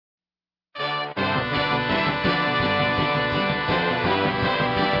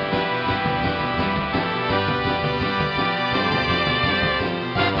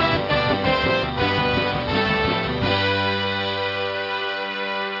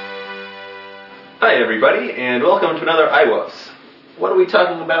Hi everybody, and welcome to another iWuffs. What are we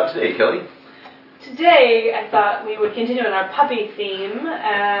talking about today, Kelly? Today, I thought we would continue on our puppy theme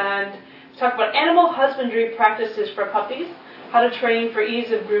and talk about animal husbandry practices for puppies, how to train for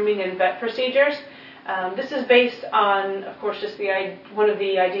ease of grooming and vet procedures. This is based on, of course, just one of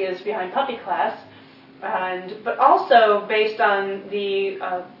the ideas behind Puppy Class, but also based on the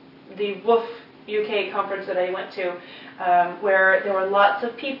WOOF UK conference that I went to, where there were lots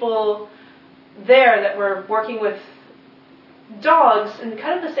of people there that were working with dogs in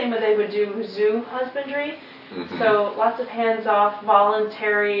kind of the same way they would do zoo husbandry. Mm-hmm. So lots of hands-off,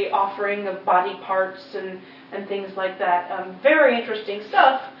 voluntary offering of body parts and things like that. Very interesting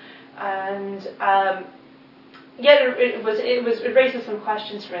stuff. And it raises some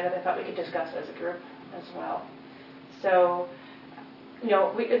questions for me that I thought we could discuss as a group as well. So,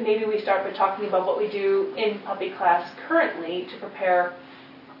 maybe we start by talking about what we do in Puppy Class currently to prepare,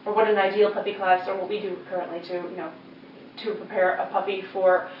 or what an ideal puppy class, or what we do currently to prepare a puppy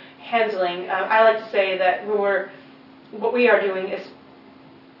for handling. I like to say that what we are doing is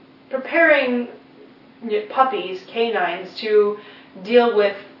preparing puppies, canines, to deal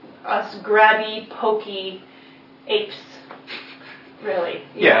with us grabby, pokey apes, really.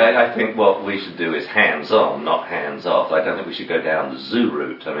 Yeah, I think what we should do is hands-on, not hands-off. I don't think we should go down the zoo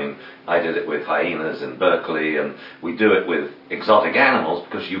route. I mean, I did it with hyenas in Berkeley, and we do it with exotic animals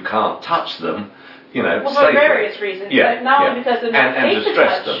because you can't touch them, well, for safely. Various reasons. Yeah, not only because they're not safe to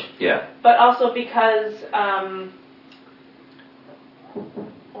touch, them. Yeah. But also because, I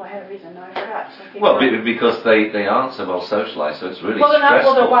had a reason, now I forgot. Because they aren't so well socialized, so it's really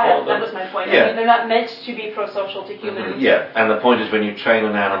stressful. They're wild, for them. That was my point. Yeah. I mean, they're not meant to be pro-social to humans. Mm-hmm. Yeah, and the point is when you train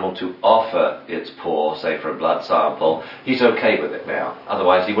an animal to offer its paw, say for a blood sample, he's okay with it now.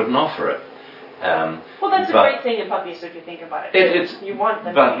 Otherwise he wouldn't offer it. That's a great thing in puppies if you think about it. You want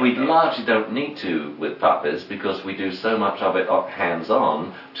them. But we largely don't need to with puppies because we do so much of it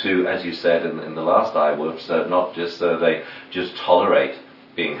hands-on to, as you said in the last iWuff, so not just so they just tolerate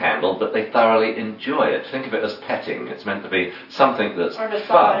being handled, but they thoroughly enjoy it. Think of it as petting. It's meant to be something that's fun.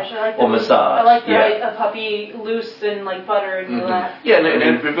 Or massage. I like a puppy loose and like butter in your lap. Yeah, and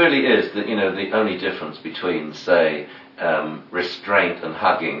it really is that the only difference between, say, restraint and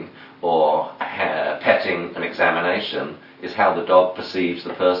hugging or petting and examination is how the dog perceives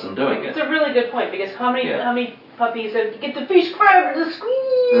the person doing it. It's a really good point because how many puppies get the face grab and the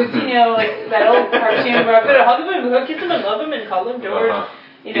squeeze, like that old cartoon where I'm going to hug him and kiss him and love him and call him George. Uh-huh.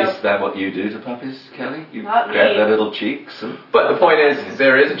 Is that what you do to puppies, Kelly? You Not grab me. their little cheeks? But the point is,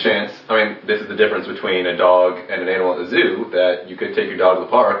 there is a chance, this is the difference between a dog and an animal at the zoo, that you could take your dog to the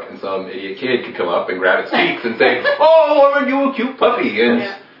park and some idiot kid could come up and grab its cheeks and say, "Oh, aren't you a cute puppy?" And,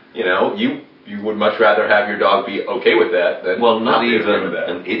 you would much rather have your dog be okay with that than not be even okay with that.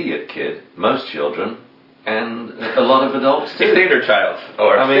 An idiot kid. Most children, and a lot of adults too. A standard child,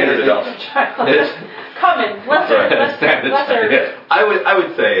 or standard adult. Common, lesser. Yeah. I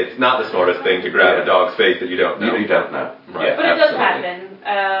would say it's not the smartest thing to grab a dog's face that you don't know. You don't know. Right. Yeah, but it does happen.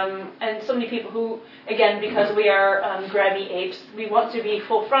 And so many people who, again, because we are grabby apes, we want to be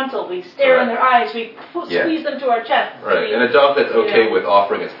full frontal. We stare in their eyes. We squeeze them to our chest. Right. And a dog that's okay with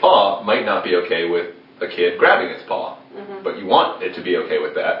offering its paw might not be okay with a kid grabbing its paw. Mm-hmm. But you want it to be okay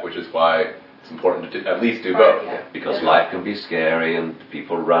with that, which is why it's important to at least do both. Yeah. Because life can be scary, and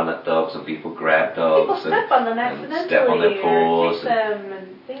people run at dogs, and people grab dogs. People step on them accidentally. And step on their paws. Kick them, and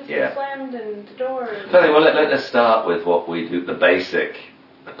things get slammed into doors. So, let's start with what we do, the basic,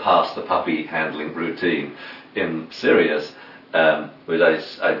 past the puppy handling routine in Sirius. I'm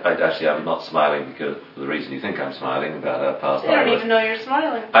not smiling because of the reason you think I'm smiling about our past. They don't even know you're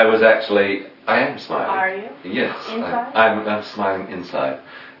smiling. I am smiling. Are you? Yes. Inside? I'm smiling inside.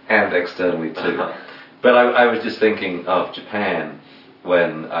 And externally too. But I was just thinking of Japan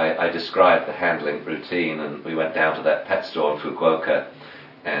when I described the handling routine, and we went down to that pet store in Fukuoka,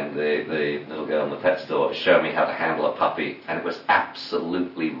 and the little girl in the pet store showed me how to handle a puppy, and it was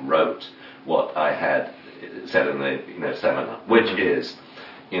absolutely rote what I had said in the seminar, which is,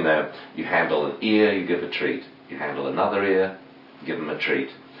 you handle an ear, you give a treat. You handle another ear, give them a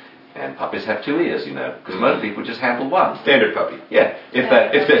treat. And puppies have two ears, because most people just handle one. Standard puppy. Yeah, if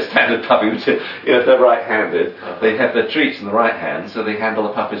they're standard puppy, if they're right-handed, they have their treats in the right hand, so they handle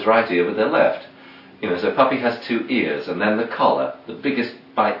the puppy's right ear with their left. So puppy has two ears, and then the collar, the biggest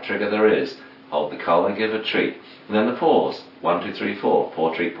bite trigger there is. Hold the collar, give a treat. And then the paws, 1, 2, 3, 4,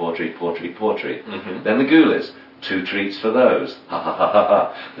 paw treat, paw treat, paw treat, paw treat. Mm-hmm. Then the ghoulies, 2 treats for those. Ha ha ha ha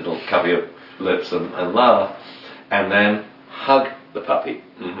ha. Little cover your lips and laugh. And then hug the puppy.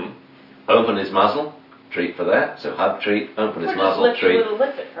 Mm-hmm. Open his muzzle, treat for that. So hug, treat, open his muzzle, treat. A little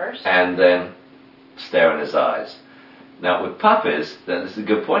lip at first. And then stare in his eyes. Now with puppies, this is a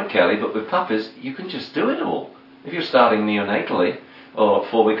good point, Kelly, but with puppies, you can just do it all. If you're starting neonatally, or a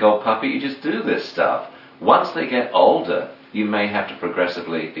 4-week-old puppy, you just do this stuff. Once they get older, you may have to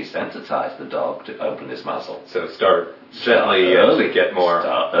progressively desensitize the dog to open his muzzle. So start gently early. Get more.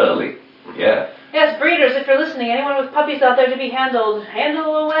 Start early, yeah. Yes, breeders, if you're listening, anyone with puppies out there to be handle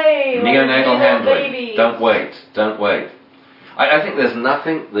away. Neonatal handling. Babies. Don't wait. I think there's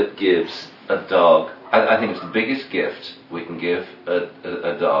nothing that gives a dog, I think it's the biggest gift we can give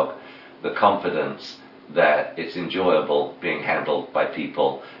a dog, the confidence that it's enjoyable being handled by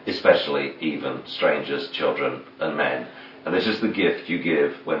people, especially even strangers, children and men. And this is the gift you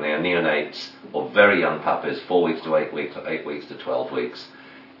give when they are neonates or very young puppies, 4 weeks to 8 weeks, or 8 weeks to 12 weeks.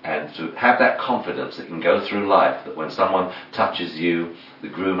 And to have that confidence that you can go through life, that when someone touches you, the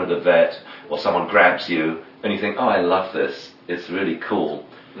groom at the vet, or someone grabs you, and you think, oh, I love this, it's really cool.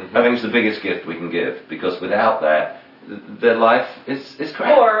 Mm-hmm. I think it's the biggest gift we can give, because without that, their life is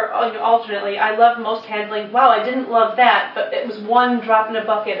crap. Or, alternately, I love most handling, wow, I didn't love that, but it was one drop in a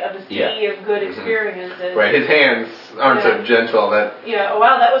bucket of a sea of good experiences. Right, his hands aren't so gentle that... Yeah,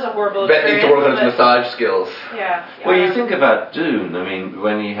 wow, that was a horrible experience. Bet needs to work on his massage skills. Yeah. Well, you think about Dune, I mean,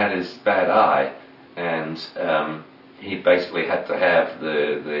 when he had his bad eye, and he basically had to have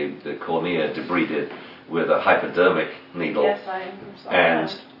the cornea debrided with a hypodermic needle. Yes, I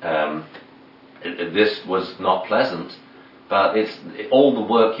saw that. This was not pleasant, but it's all the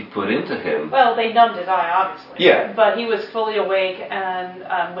work you put into him. Well, they numbed his eye, obviously. Yeah. But he was fully awake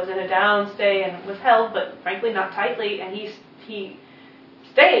and was in a downstay and was held, but frankly not tightly. And he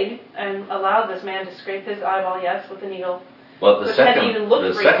stayed and allowed this man to scrape his eyeball, yes, with a needle. Well, the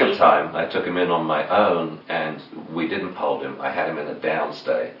second freaky. time I took him in on my own, and we didn't hold him. I had him in a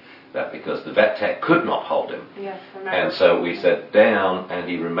downstay. That because the vet tech could not hold him. Yes, I remember. And so we said down, and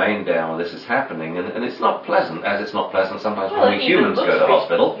he remained down while this is happening, and it's not pleasant, as it's not pleasant sometimes when we humans go to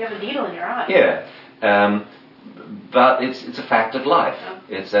hospital. You have a needle in your eye. Yeah. But it's a fact of life.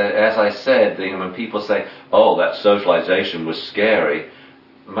 Yeah. It's as I said, when people say, oh, that socialization was scary,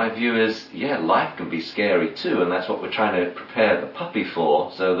 my view is, yeah, life can be scary too, and that's what we're trying to prepare the puppy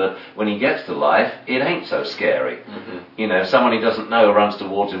for, so that when he gets to life, it ain't so scary. Mm-hmm. You know, someone he doesn't know runs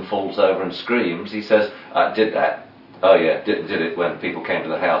towards him, falls over and screams. He says, I did that. Oh yeah, did it when people came to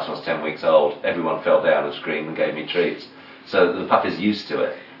the house when I was 10 weeks old. Everyone fell down and screamed and gave me treats. So the puppy's used to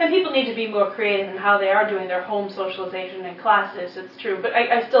it. And people need to be more creative in how they are doing their home socialization in classes, it's true. But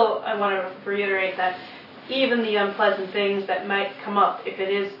I want to reiterate that even the unpleasant things that might come up, if it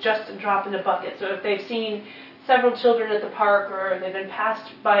is just a drop in the bucket. So if they've seen several children at the park, or they've been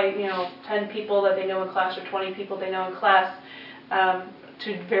passed by 10 people that they know in class, or 20 people they know in class,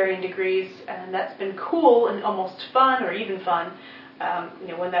 to varying degrees, and that's been cool and almost fun, or even fun.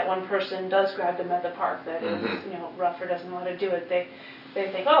 When that one person does grab them at the park that is rough or doesn't want to do it, they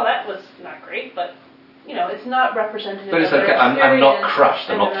think, oh, that was not great, but it's not representative. But it's okay. I'm not crushed.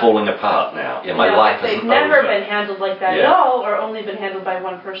 I'm not falling apart now. Yeah, my life isn't over. They've never been handled like that at all, or only been handled by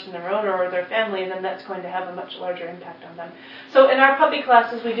one person, their owner or their family, and then that's going to have a much larger impact on them. So in our puppy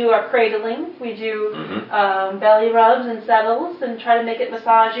classes, we do our cradling, we do belly rubs and settles, and try to make it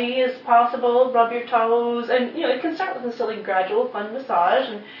massagey as possible. Rub your toes, and it can start with a silly, gradual, fun massage,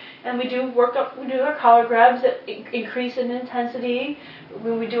 and we do our collar grabs that increase in intensity.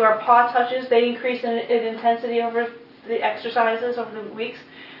 When we do our paw touches, they increase in intensity over the exercises, over the weeks.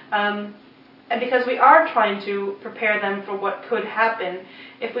 And because we are trying to prepare them for what could happen,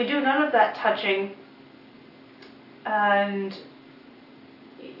 if we do none of that touching, and,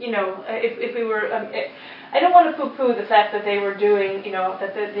 if we were... I don't want to poo-poo the fact that they were doing,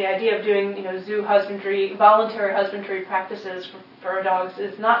 that the idea of doing, zoo husbandry, voluntary husbandry practices for dogs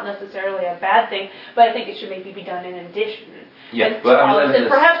is not necessarily a bad thing, but I think it should maybe be done in addition. Yeah, and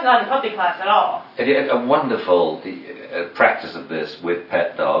perhaps not in puppy class at all. A wonderful practice of this with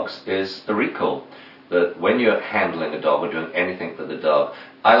pet dogs is a recall. That when you're handling a dog or doing anything for the dog,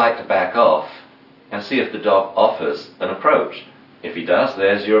 I like to back off and see if the dog offers an approach. If he does,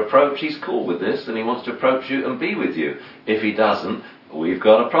 there's your approach. He's cool with this and he wants to approach you and be with you. If he doesn't, we've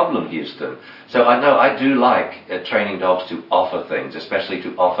got a problem, Houston. So I know I do like training dogs to offer things, especially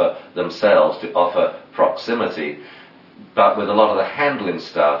to offer themselves, to offer proximity. But with a lot of the handling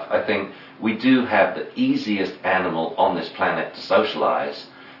stuff, I think we do have the easiest animal on this planet to socialize.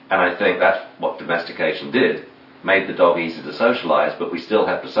 And I think that's what domestication did. Made the dog easy to socialize, but we still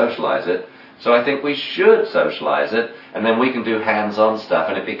have to socialize it. So I think we should socialize it, and then we can do hands-on stuff,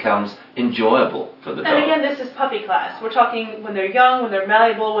 and it becomes enjoyable for the dog. And again, this is puppy class. We're talking when they're young, when they're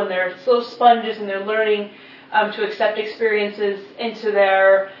malleable, when they're slow sponges, and they're learning to accept experiences into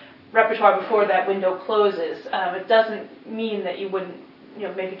their repertoire before that window closes. It doesn't mean that you wouldn't,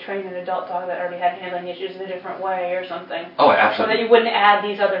 maybe train an adult dog that already had handling issues in a different way or something. Oh, Or absolutely. that you wouldn't add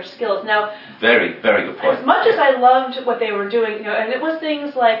these other skills. Now, Very, very good point. as much as I loved what they were doing, and it was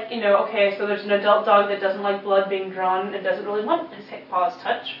things like, okay, so there's an adult dog that doesn't like blood being drawn and doesn't really want his paws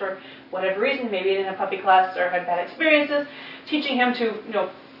touched for whatever reason, maybe in a puppy class or had bad experiences, teaching him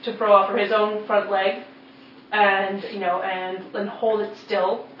to pro offer his own front leg and hold it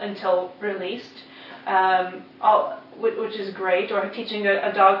still until released, which is great, or teaching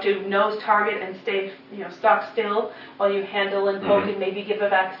a dog to nose target and stay, stock still while you handle and poke and maybe give a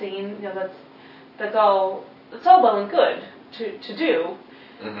vaccine. That's all well and good to do.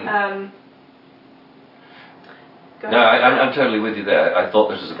 No, I'm totally with you there. I thought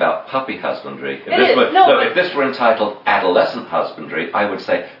this was about puppy husbandry. If this were entitled adolescent husbandry, I would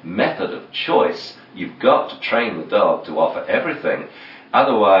say method of choice. You've got to train the dog to offer everything.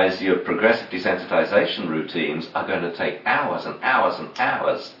 Otherwise, your progressive desensitization routines are going to take hours and hours and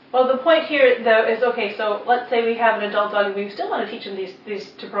hours. Well, the point here, though, is, okay, so let's say we have an adult dog and we still want to teach them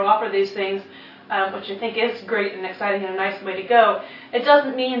these to offer these things, which I think is great and exciting and a nice way to go. It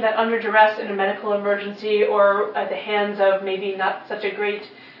doesn't mean that under duress in a medical emergency or at the hands of maybe not such a great,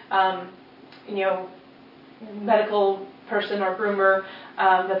 medical person or groomer,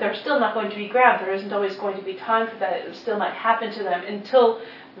 that they're still not going to be grabbed. There isn't always going to be time for that. It still might happen to them until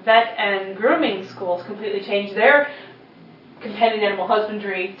vet and grooming schools completely change their companion animal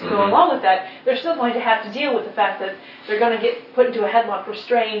husbandry to go along with that. They're still going to have to deal with the fact that they're going to get put into a headlock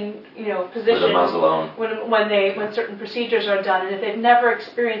restrained, position with a muzzle on when certain procedures are done. And if they've never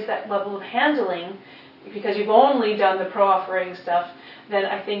experienced that level of handling, because you've only done the pro-offering stuff, then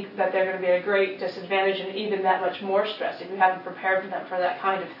I think that they're going to be at a great disadvantage and even that much more stress if you haven't prepared them for that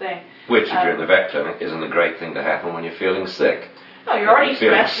kind of thing. Which, if you're in the vet clinic, isn't a great thing to happen when you're feeling sick. No, you're already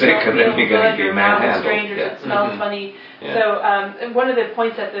stressed. Sick, and then you're going to be manhandled. Strangers, it smells funny. Yeah. So one of the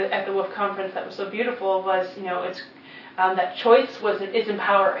points at the WOOF conference that was so beautiful was, it's that choice is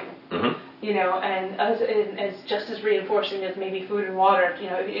empowering. And as just as reinforcing as maybe food and water.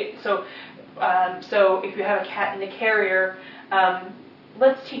 So if you have a cat in a carrier,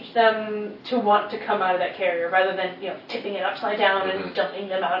 let's teach them to want to come out of that carrier rather than tipping it upside down and dumping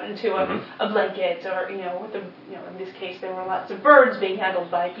them out into a blanket, or in this case there were lots of birds being handled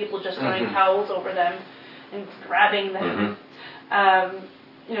by people just throwing towels over them and grabbing them.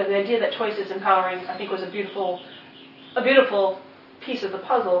 The idea that choice is empowering, I think, was a beautiful piece of the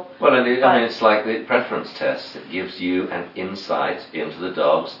puzzle. Well, it's like the preference test. It gives you an insight into the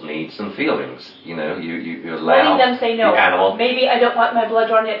dog's needs and feelings. You allow letting them say no. the animal. Maybe I don't want my blood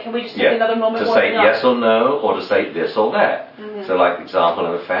drawn yet. Can we just take another moment to more? say yes or no, or to say this or that. So, like the example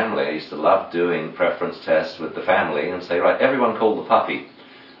in the family, I used to love doing preference tests with the family and say, right, everyone call the puppy.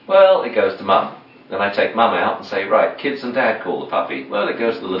 Well, it goes to mum. Then I take mum out and say, right, kids and dad call the puppy. Well, it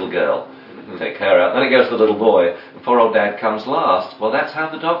goes to the little girl. Take her out. Then it goes to the little boy. And poor old dad comes last. Well, that's how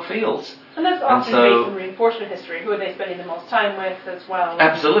the dog feels. And that's often based on reinforcement history. Who are they spending the most time with as well?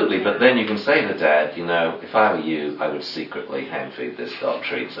 Absolutely. But then you can say to dad, if I were you, I would secretly hand feed this dog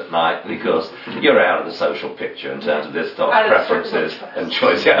treats at night because you're out of the social picture in terms of this dog's preferences and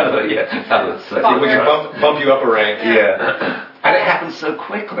choice. We can bump you up a rank. Yeah. And it happens so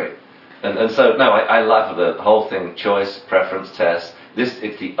quickly. And so, no, I love the whole thing, choice, preference test.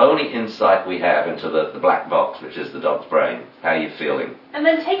 It's the only insight we have into the black box, which is the dog's brain. How are you feeling? And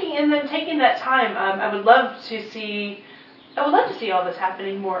then taking that time, I would love to see all this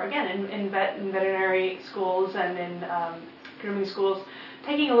happening more again in veterinary schools and in grooming schools.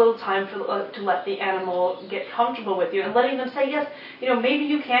 Taking a little time to let the animal get comfortable with you and letting them say yes. Maybe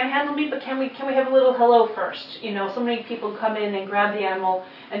you can handle me, but can we have a little hello first? So many people come in and grab the animal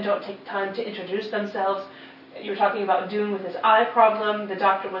and don't take time to introduce themselves. You were talking about Doom with his eye problem. The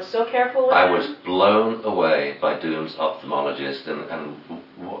doctor was so careful with him. I was blown away by Doom's ophthalmologist, and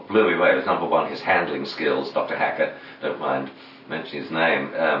what blew me away was, number one, his handling skills. Dr. Hackett, don't mind mentioning his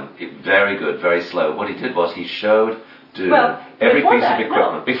name, very good, very slow. What he did was he showed Doom every piece of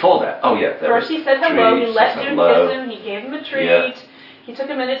equipment. Before that, first he said hello, he let Doom kiss him, he gave him a treat, he took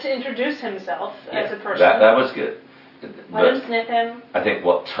a minute to introduce himself as a person. That was good. Let him sniff him. I think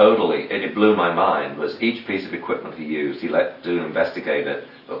what it blew my mind was each piece of equipment he used. He let Doom investigate it,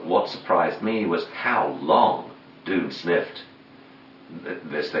 but what surprised me was how long Doom sniffed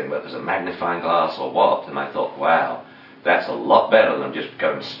this thing, whether it was a magnifying glass or what. And I thought, wow, that's a lot better than just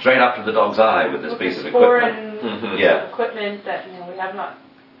going straight up to the dog's eye with this piece of equipment. Equipment that we have not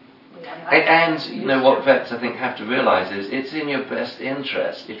And you know what vets I think have to realise is it's in your best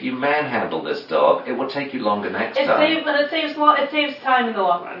interest. If you manhandle this dog, it will take you longer next time. It saves time in the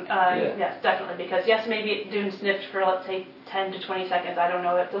long run. Yes, definitely. Because yes, maybe Dune sniffed for let's say 10 to 20 seconds. I don't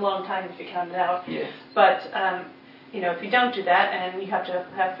know. It's a long time if you count it out. Yeah. But if you don't do that and you have to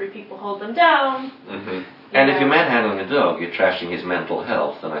have 3 people hold them down. Mm-hmm. And if you're manhandling a dog, you're trashing his mental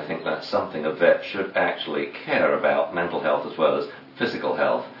health, and I think that's something a vet should actually care about, mental health as well as physical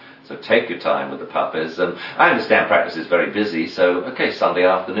health. So take your time with the puppies, and I understand practice is very busy, so Sunday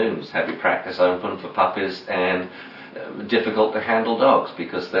afternoons, have your practice open for puppies and difficult to handle dogs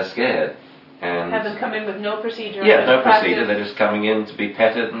because they're scared. And have them come in with no procedure. Yeah, no practice. procedure, they're just coming in to be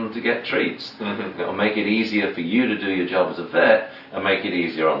petted and to get treats. Mm-hmm. It'll make it easier for you to do your job as a vet and make it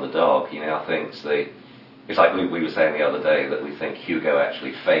easier on the dog. He now thinks it's like we were saying the other day that we think Hugo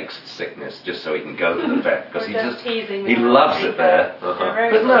actually fakes sickness just so he can go to the vet because he loves it there. Uh-huh.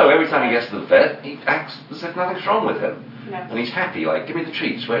 But no, every time he gets to the vet, he acts as if nothing's wrong with him. No. And he's happy, like, give me the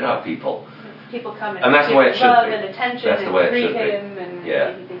treats, where are people? People come in and that's the way it should love be. and attention That's the way it and should greet be. him and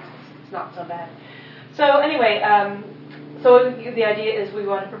Yeah. he thinks it's not so bad. So anyway, so the idea is we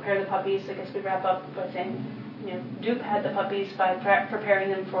want to prepare the puppies. I guess we wrap up by saying, do pet the puppies by preparing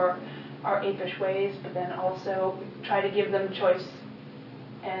them for our apish ways, but then also try to give them choice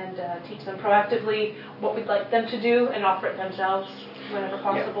and teach them proactively what we'd like them to do and offer it themselves whenever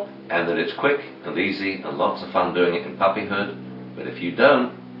possible. Yeah. And that it's quick and easy and lots of fun doing it in puppyhood, but if you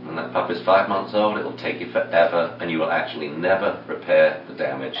don't, when that puppy's 5 months old, it'll take you forever and you will actually never repair the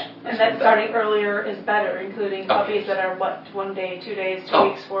damage. And that starting earlier is better, including puppies that are 1 day, 2 days, 2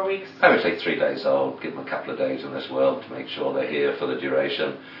 weeks, 4 weeks? I would say 3 days old, give them a couple of days in this world to make sure they're here for the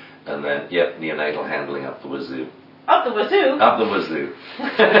duration. And then, neonatal handling up the wazoo. Up the wazoo? Up the wazoo.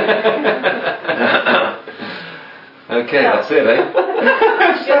 Okay, that's it,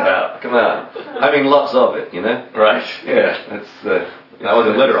 eh? Shut up, come on. I mean, lots of it, Right. Yeah, that's... that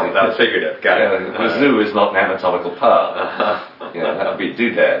wasn't literal, that was figurative. Got it. Wazoo is not an anatomical part. That would be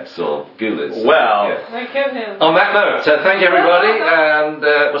doodads or goolies. Well, Thank you. On that note, thank you everybody, and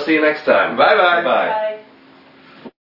we'll see you next time. Bye-bye. Bye. Bye.